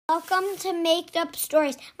Welcome to Make Up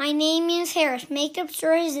Stories. My name is Harris. Make Up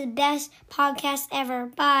Stories is the best podcast ever.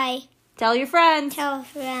 Bye. Tell your friends. Tell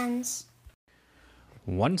friends.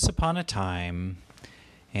 Once upon a time,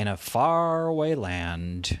 in a faraway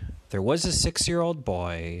land, there was a 6-year-old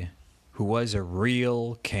boy who was a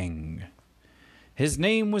real king. His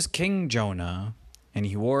name was King Jonah, and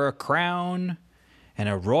he wore a crown and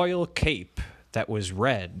a royal cape that was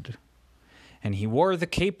red. And he wore the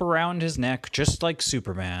cape around his neck just like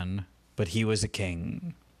Superman, but he was a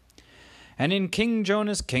king. And in King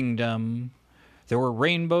Jonah's kingdom, there were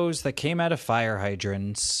rainbows that came out of fire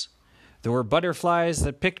hydrants. There were butterflies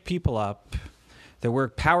that picked people up. There were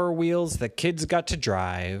power wheels that kids got to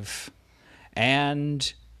drive.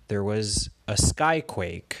 And there was a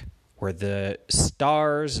skyquake where the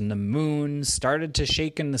stars and the moon started to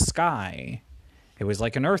shake in the sky. It was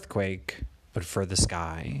like an earthquake, but for the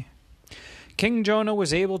sky. King Jonah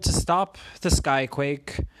was able to stop the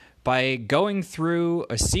skyquake by going through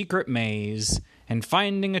a secret maze and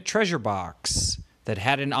finding a treasure box that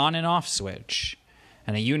had an on and off switch.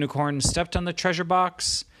 And a unicorn stepped on the treasure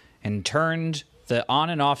box and turned the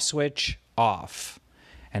on and off switch off.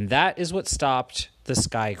 And that is what stopped the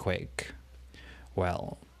skyquake.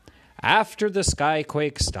 Well, after the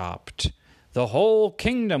skyquake stopped, the whole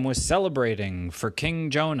kingdom was celebrating for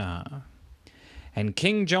King Jonah. And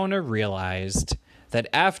King Jonah realized that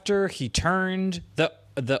after he turned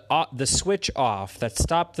the switch off that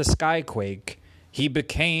stopped the skyquake, he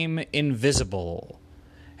became invisible.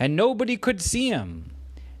 And nobody could see him.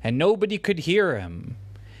 And nobody could hear him.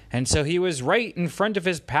 And so he was right in front of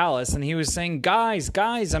his palace, and he was saying, Guys,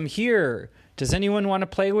 I'm here. Does anyone want to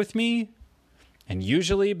play with me? And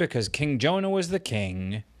usually, because King Jonah was the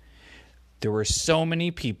king, there were so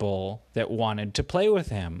many people that wanted to play with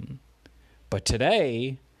him. But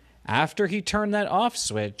today, after he turned that off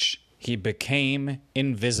switch, he became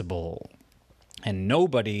invisible. And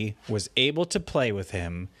nobody was able to play with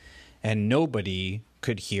him, and nobody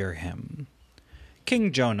could hear him.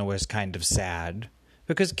 King Jonah was kind of sad,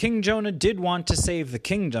 because King Jonah did want to save the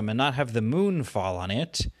kingdom and not have the moon fall on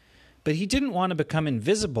it, but he didn't want to become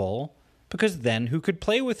invisible, because then who could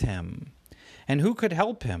play with him? And who could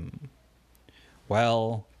help him?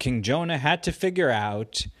 Well, King Jonah had to figure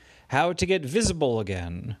out how to get visible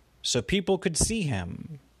again, so people could see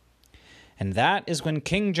him. And that is when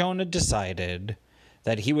King Jonah decided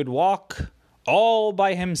that he would walk all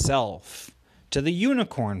by himself to the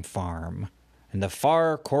unicorn farm in the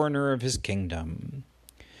far corner of his kingdom.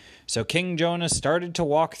 So King Jonah started to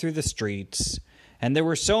walk through the streets, and there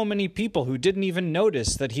were so many people who didn't even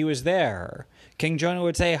notice that he was there. King Jonah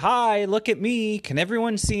would say, Hi, look at me, can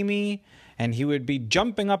everyone see me? And he would be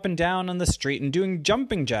jumping up and down on the street and doing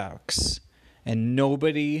jumping jacks. And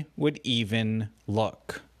nobody would even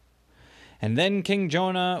look. And then King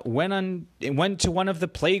Jonah went to one of the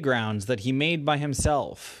playgrounds that he made by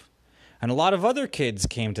himself. And a lot of other kids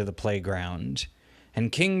came to the playground.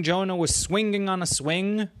 And King Jonah was swinging on a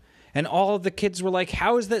swing. And all of the kids were like,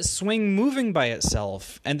 How is that swing moving by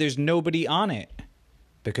itself? And there's nobody on it.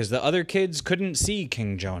 Because the other kids couldn't see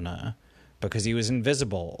King Jonah. Because he was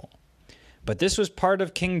invisible. But this was part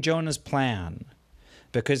of King Jonah's plan,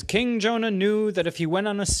 because King Jonah knew that if he went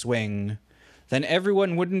on a swing, then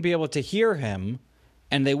everyone wouldn't be able to hear him,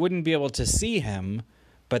 and they wouldn't be able to see him,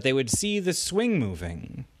 but they would see the swing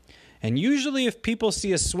moving. And usually if people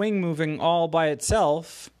see a swing moving all by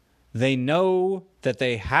itself, they know that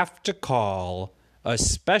they have to call a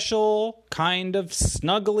special kind of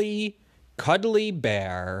snuggly, cuddly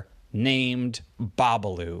bear named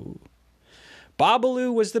Babaloo.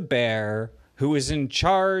 Babaloo was the bear who was in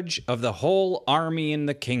charge of the whole army in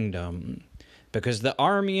the kingdom, because the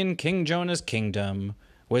army in King Jonah's kingdom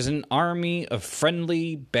was an army of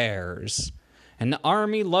friendly bears, and the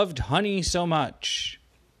army loved honey so much.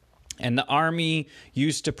 And the army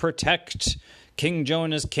used to protect King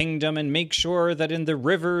Jonah's kingdom and make sure that in the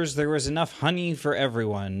rivers there was enough honey for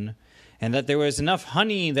everyone, and that there was enough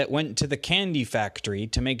honey that went to the candy factory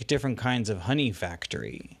to make different kinds of honey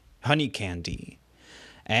candy.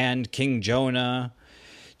 And King Jonah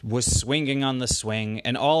was swinging on the swing,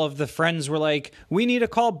 and all of the friends were like, We need to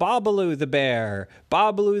call Babaloo the bear.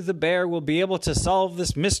 Babaloo the bear will be able to solve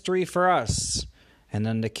this mystery for us. And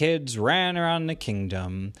then the kids ran around the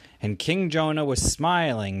kingdom, and King Jonah was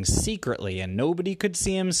smiling secretly, and nobody could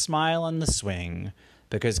see him smile on the swing,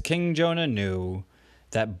 because King Jonah knew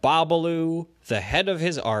that Babaloo, the head of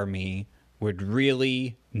his army, would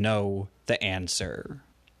really know the answer.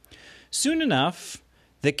 Soon enough,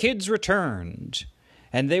 the kids returned,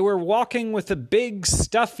 and they were walking with a big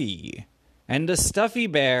Stuffy, and the Stuffy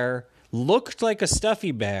bear looked like a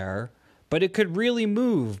Stuffy bear, but it could really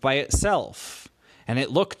move by itself. And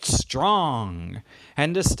it looked strong.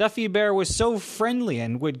 And the Stuffy Bear was so friendly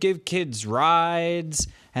and would give kids rides.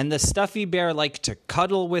 And the Stuffy Bear liked to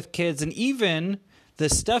cuddle with kids. And even the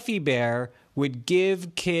Stuffy Bear would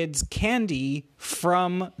give kids candy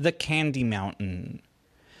from the Candy Mountain.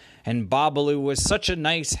 And Babaloo was such a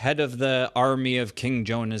nice head of the army of King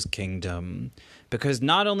Jonah's kingdom, because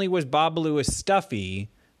not only was Babaloo a Stuffy,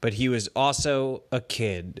 but he was also a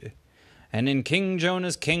kid. And in King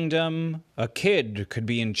Jonah's kingdom, a kid could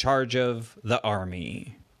be in charge of the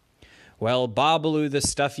army. Well, Babaloo the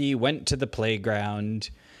Stuffy went to the playground,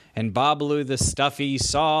 and Babaloo the Stuffy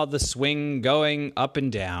saw the swing going up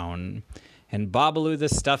and down, and Babaloo the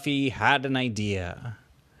Stuffy had an idea.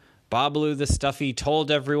 Babaloo the Stuffy told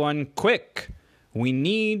everyone, "Quick, we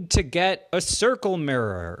need to get a circle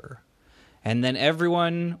mirror." And then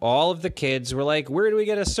everyone, all of the kids were like, "Where do we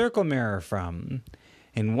get a circle mirror from?"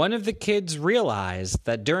 And one of the kids realized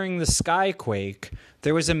that during the skyquake,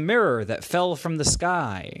 there was a mirror that fell from the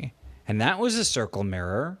sky. And that was a circle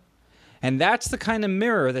mirror. And that's the kind of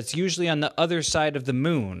mirror that's usually on the other side of the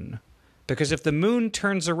moon. Because if the moon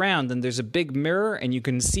turns around, then there's a big mirror and you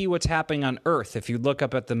can see what's happening on Earth if you look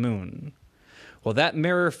up at the moon. Well, that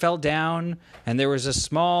mirror fell down and there was a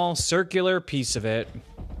small circular piece of it.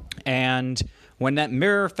 And when that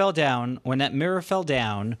mirror fell down,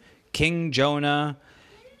 King Jonah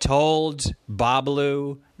told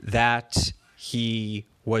Babaloo that he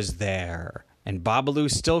was there. And Babaloo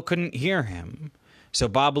still couldn't hear him. So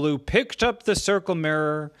Babaloo picked up the circle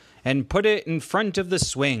mirror and put it in front of the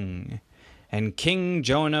swing. And King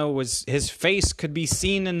Jonah his face could be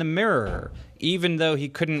seen in the mirror, even though he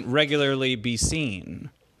couldn't regularly be seen.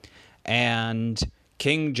 And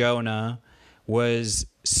King Jonah was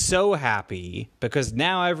so happy because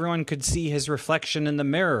now everyone could see his reflection in the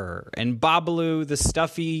mirror. And Babaloo the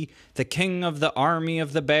Stuffy, the king of the army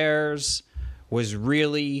of the bears, was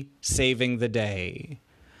really saving the day.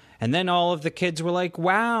 And then all of the kids were like,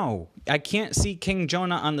 "Wow, I can't see King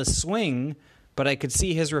Jonah on the swing, but I could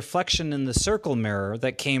see his reflection in the circle mirror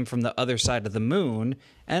that came from the other side of the moon,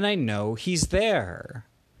 and I know he's there."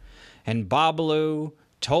 And Babaloo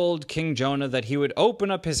told King Jonah that he would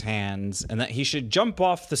open up his hands and that he should jump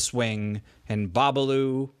off the swing, and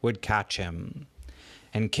Babaloo would catch him.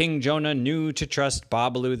 And King Jonah knew to trust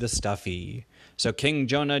Babaloo the Stuffy. So King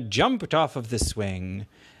Jonah jumped off of the swing,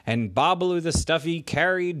 and Babaloo the Stuffy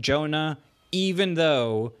carried Jonah even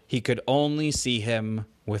though he could only see him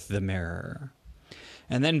with the mirror.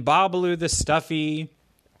 And then Babaloo the Stuffy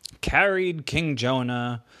carried King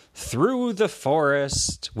Jonah through the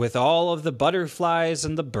forest with all of the butterflies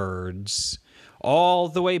and the birds, all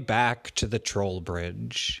the way back to the Troll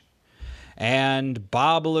Bridge. And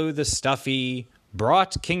Babaloo the Stuffy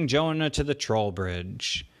brought King Jonah to the Troll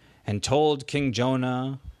Bridge and told King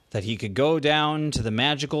Jonah that he could go down to the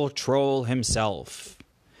magical troll himself.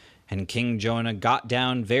 And King Jonah got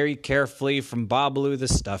down very carefully from Babaloo the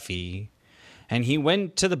Stuffy, and he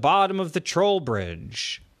went to the bottom of the Troll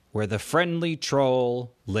Bridge, where the friendly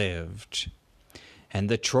troll lived. And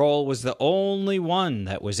the troll was the only one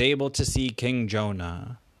that was able to see King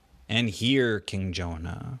Jonah and hear King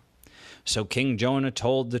Jonah. So King Jonah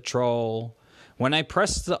told the troll, "When I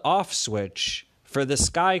pressed the off switch for the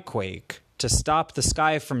skyquake to stop the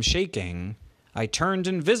sky from shaking, I turned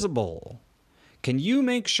invisible. Can you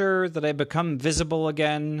make sure that I become visible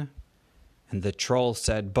again?" And the troll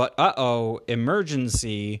said, "But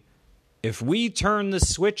emergency. If we turn the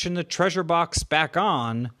switch in the treasure box back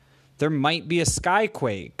on, there might be a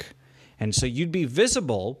skyquake. And so you'd be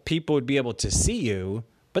visible, people would be able to see you,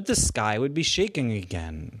 but the sky would be shaking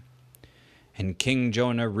again." And King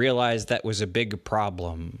Jonah realized that was a big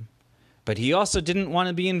problem. But he also didn't want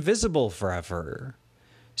to be invisible forever.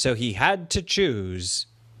 So he had to choose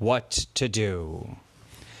what to do.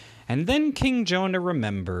 And then King Jonah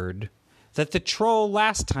remembered that the troll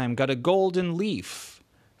last time got a golden leaf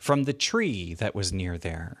from the tree that was near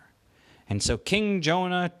there. And so King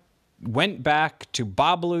Jonah went back to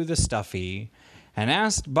Babaloo the Stuffy and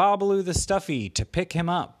asked Babaloo the Stuffy to pick him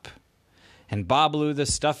up. And Babaloo the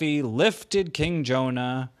Stuffy lifted King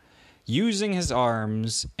Jonah using his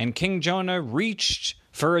arms, and King Jonah reached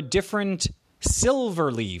for a different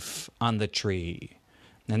silver leaf on the tree.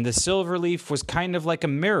 And the silver leaf was kind of like a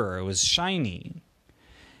mirror. It was shiny.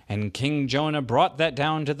 And King Jonah brought that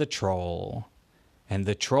down to the troll. And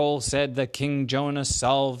the troll said that King Jonah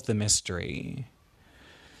solved the mystery.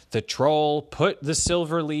 The troll put the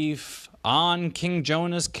silver leaf on King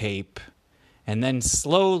Jonah's cape, and then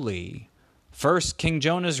slowly, first King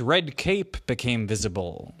Jonah's red cape became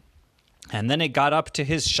visible, and then it got up to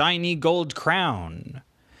his shiny gold crown.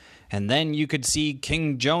 And then you could see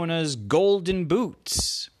King Jonah's golden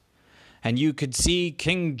boots. And you could see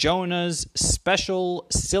King Jonah's special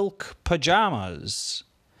silk pajamas.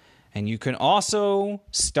 And you can also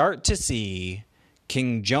start to see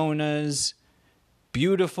King Jonah's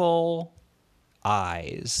beautiful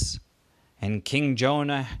eyes. And King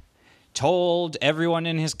Jonah told everyone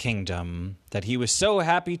in his kingdom that he was so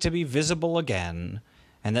happy to be visible again,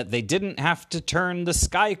 and that they didn't have to turn the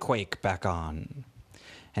skyquake back on.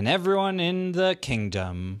 And everyone in the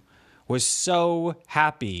kingdom was so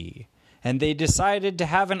happy, and they decided to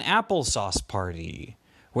have an applesauce party,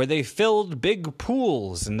 where they filled big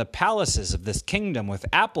pools in the palaces of this kingdom with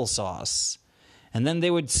applesauce, and then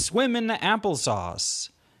they would swim in the applesauce,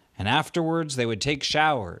 and afterwards they would take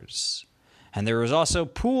showers. And there was also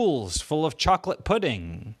pools full of chocolate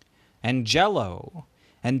pudding and Jell-O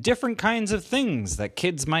and different kinds of things that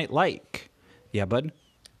kids might like. Yeah, bud?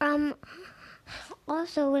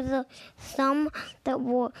 Also, was some that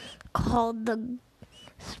were called the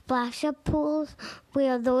splash-up pools,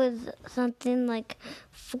 where there was something like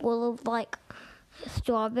full of like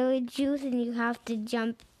strawberry juice, and you have to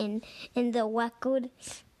jump in. And the record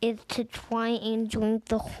is to try and drink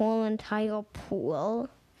the whole entire pool.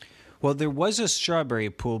 Well, there was a strawberry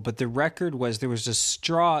pool, but the record was there was a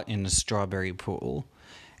straw in the strawberry pool.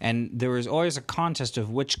 And there was always a contest of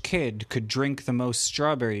which kid could drink the most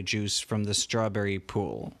strawberry juice from the strawberry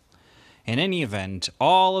pool. In any event,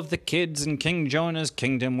 all of the kids in King Jonah's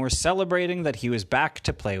kingdom were celebrating that he was back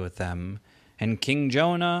to play with them. And King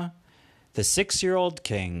Jonah, the 6-year-old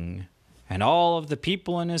king, and all of the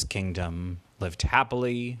people in his kingdom lived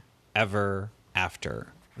happily ever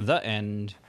after. The end.